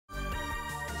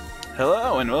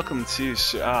Hello and welcome to.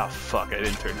 Ah, fuck! I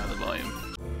didn't turn down the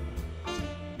volume.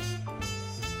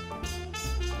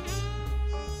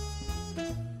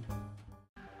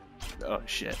 Oh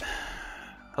shit!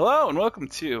 Hello and welcome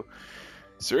to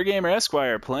Sir Gamer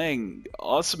Esquire playing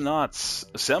Awesomenauts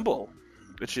Assemble,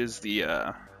 which is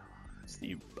the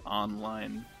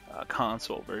online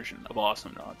console version of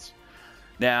Awesomenauts.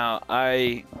 Now,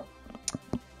 I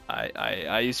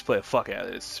used to play the fuck out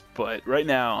of this, but right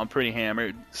now I'm pretty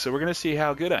hammered, so we're gonna see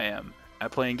how good I am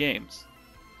at playing games.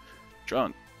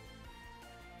 Drunk.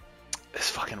 It's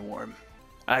fucking warm.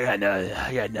 I got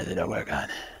nothing to work on.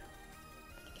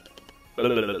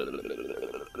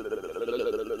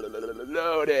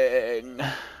 Loading.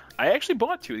 I actually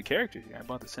bought two of the characters here. I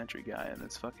bought the Sentry guy and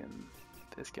this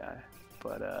guy.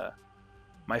 But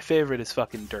my favorite is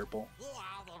fucking Durple.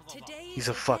 He's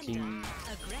a fucking...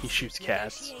 he shoots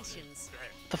cats.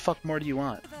 What the fuck more do you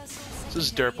want? This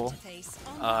is Durple.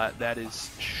 That is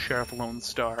Sheriff Lone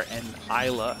Star and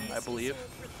Isla, I believe.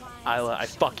 Isla, I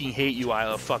fucking hate you,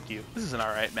 Isla. Fuck you. This is an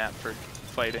alright map for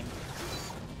fighting.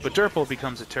 But Durple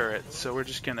becomes a turret, so we're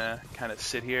just gonna kind of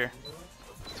sit here.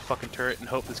 It's a fucking turret and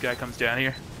hope this guy comes down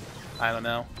here. I don't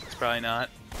know. It's probably not.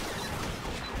 Get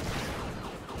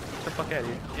the fuck out of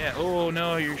here. Yeah. Oh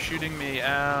no, you're shooting me.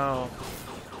 Ow.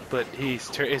 But his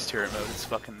turret mode is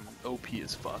fucking OP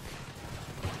as fuck.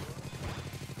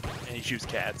 And he shoots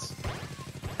cats.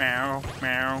 Meow,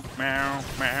 meow, meow,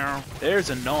 meow. There's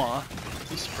a gnaw.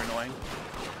 He's super annoying.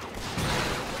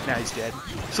 Now he's dead.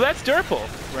 So that's Durple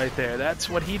right there. That's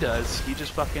what he does. He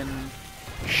just fucking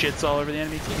shits all over the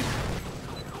enemy team.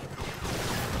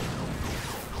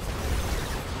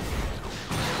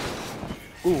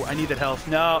 Ooh, I need that health.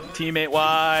 No, teammate,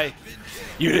 why?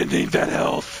 You didn't need that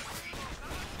health.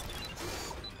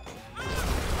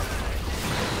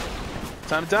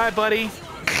 Time to die, buddy.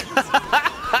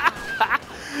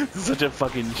 This is such a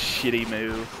fucking shitty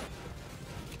move.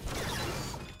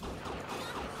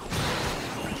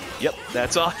 Yep,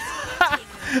 that's all.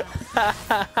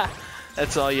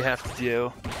 That's all you have to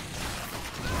do.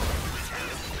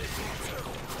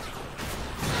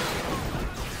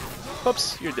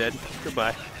 Oops, you're dead.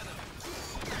 Goodbye.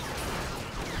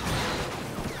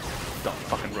 Dumb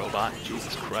fucking robot.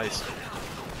 Jesus Christ.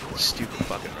 Stupid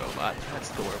fucking robot. That's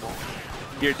adorable.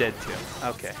 You're dead too.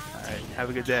 Okay. Alright. Have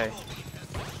a good day.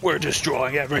 We're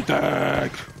destroying everything!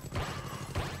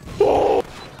 Oh!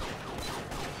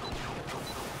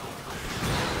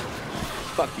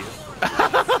 Fuck you.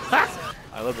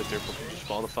 I love that Durple can just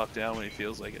fall the fuck down when he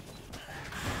feels like it.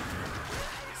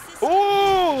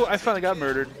 Oh! I finally got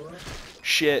murdered.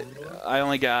 Shit. I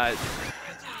only got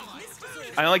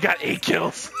 8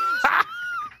 kills.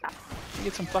 You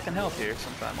get some fucking health here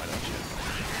sometime, why don't you?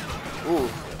 Ooh,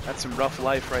 that's some rough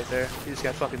life right there. He just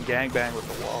got fucking gangbanged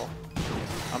with the wall.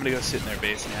 I'm gonna go sit in their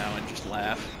base now and just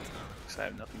laugh, because I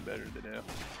have nothing better to do.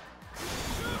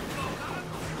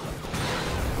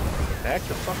 Back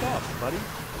the fuck off, buddy.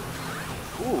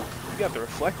 Ooh, you got the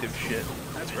reflective shit.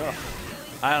 That's rough.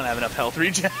 I don't have enough health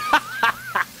regen.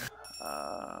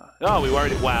 Oh, we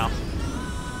already... wow.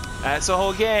 That's the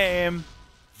whole game.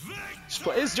 Just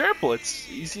play as Durple. It's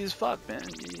easy as fuck, man.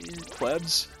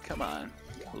 Plebs, come on.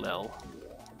 Lel.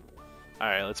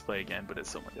 Alright, let's play again, but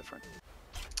it's someone different.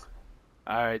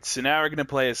 Alright, so now we're gonna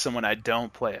play as someone I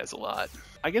don't play as a lot.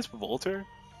 I guess Volter?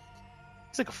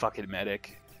 He's like a fucking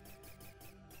medic.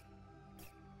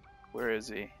 Where is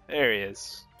he? There he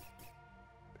is.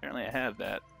 Apparently I have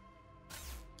that.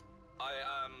 I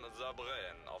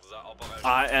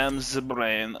am the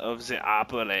brain of the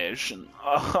operation.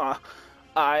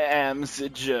 I am the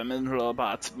German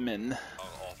robot man.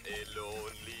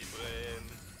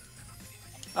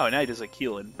 Oh, now he does like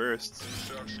heal and bursts.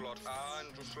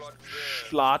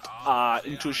 Slot A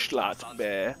into slot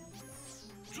B.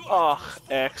 Oh,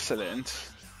 excellent.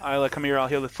 Isla, come here, I'll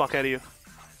heal the fuck out of you.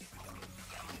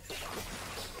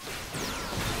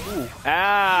 Ooh.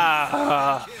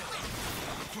 Ah!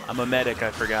 I'm a medic,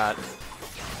 I forgot.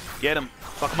 Get him.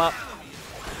 Fuck him up.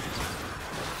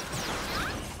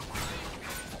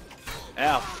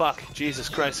 Ow, fuck. Jesus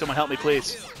Christ, someone help me,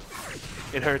 please.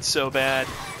 It hurts so bad.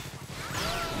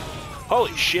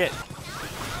 Holy shit.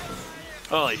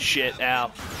 Holy shit,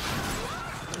 ow.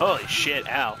 Holy shit,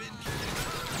 ow.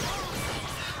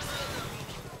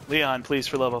 Leon, please,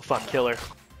 for love of fuck, kill her.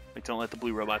 Wait, don't let the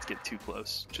blue robots get too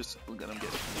close. Just let them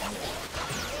get...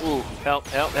 Ooh, help,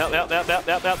 help, help, help, help, help,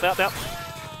 help, help, help, help.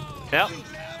 Help.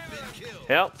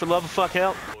 Help, for love of fuck,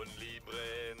 help.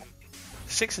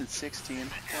 6 and 16,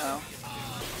 wow.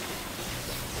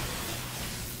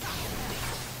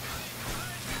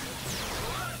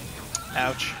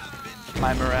 Ouch.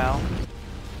 My morale.